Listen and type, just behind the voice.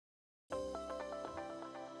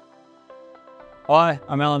Hi,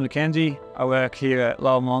 I'm Allan McKenzie. I work here at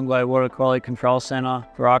Molonglo Water Quality Control Centre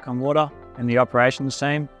for Archon Water in the operations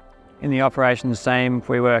team. In the operations team,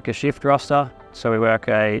 we work a shift roster, so we work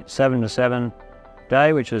a 7 to 7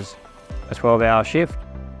 day, which is a 12-hour shift.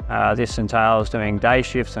 This entails doing day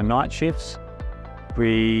shifts and night shifts.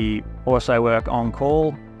 We also work on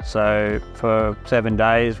call, so for 7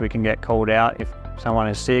 days we can get called out if someone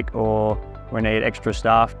is sick or we need extra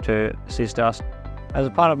staff to assist us. As a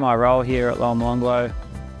part of my role here at Molonglo,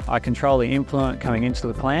 I control the influent coming into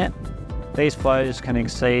the plant. These flows can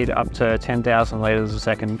exceed up to 10,000 litres a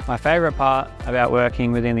second. My favourite part about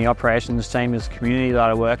working within the operations team is the community that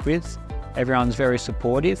I work with. Everyone's very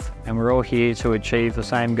supportive and we're all here to achieve the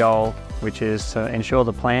same goal, which is to ensure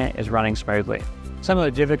the plant is running smoothly. Some of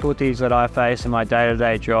the difficulties that I face in my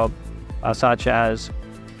day-to-day job are such as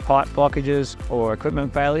pipe blockages or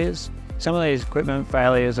equipment failures. Some of these equipment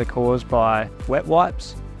failures are caused by wet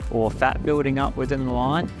wipes or fat building up within the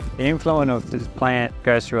line. The influent of this plant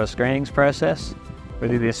goes through a screenings process.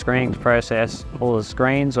 Within this screenings process, all the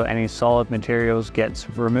screens or any solid materials gets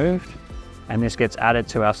removed and this gets added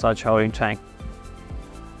to our sludge holding tank.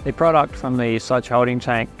 The product from the sludge holding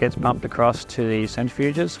tank gets pumped across to the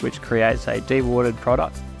centrifuges, which creates a dewatered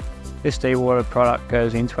product. This dewatered product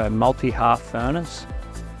goes into a multi-half furnace.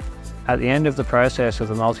 At the end of the process of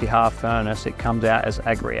the multi-half furnace, it comes out as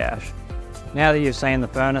agri-ash. Now that you've seen the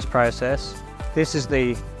furnace process, this is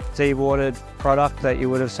the dewatered product that you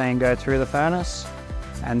would have seen go through the furnace.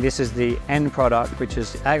 And this is the end product, which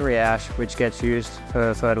is agri-ash, which gets used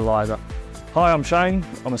for fertiliser. Hi, I'm Shane.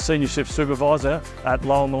 I'm a Senior Shift Supervisor at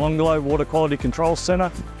Molonglo Water Quality Control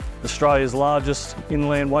Centre, Australia's largest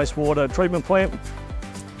inland wastewater treatment plant.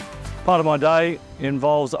 Part of my day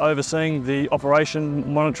involves overseeing the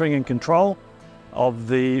operation, monitoring and control of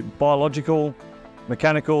the biological,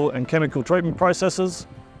 mechanical and chemical treatment processes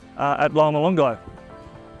at Molonglo.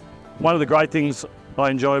 One of the great things I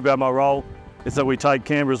enjoy about my role is that we take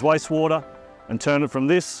Canberra's wastewater and turn it from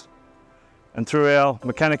this and through our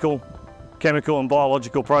mechanical, chemical and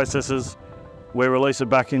biological processes, we release it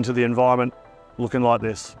back into the environment looking like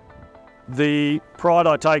this. The pride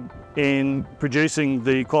I take in producing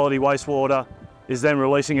the quality wastewater is then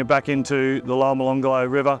releasing it back into the Lower Molonglo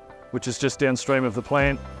River, which is just downstream of the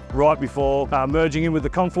plant, right before merging in with the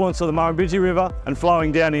confluence of the Murrumbidgee River and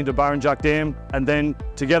flowing down into Burrinjuck Dam, and then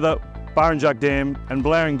together Burrinjuck Dam and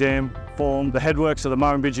Blowering Dam form the headworks of the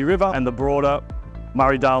Murrumbidgee River and the broader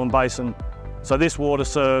Murray-Darling Basin. So this water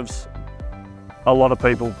serves a lot of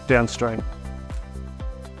people downstream.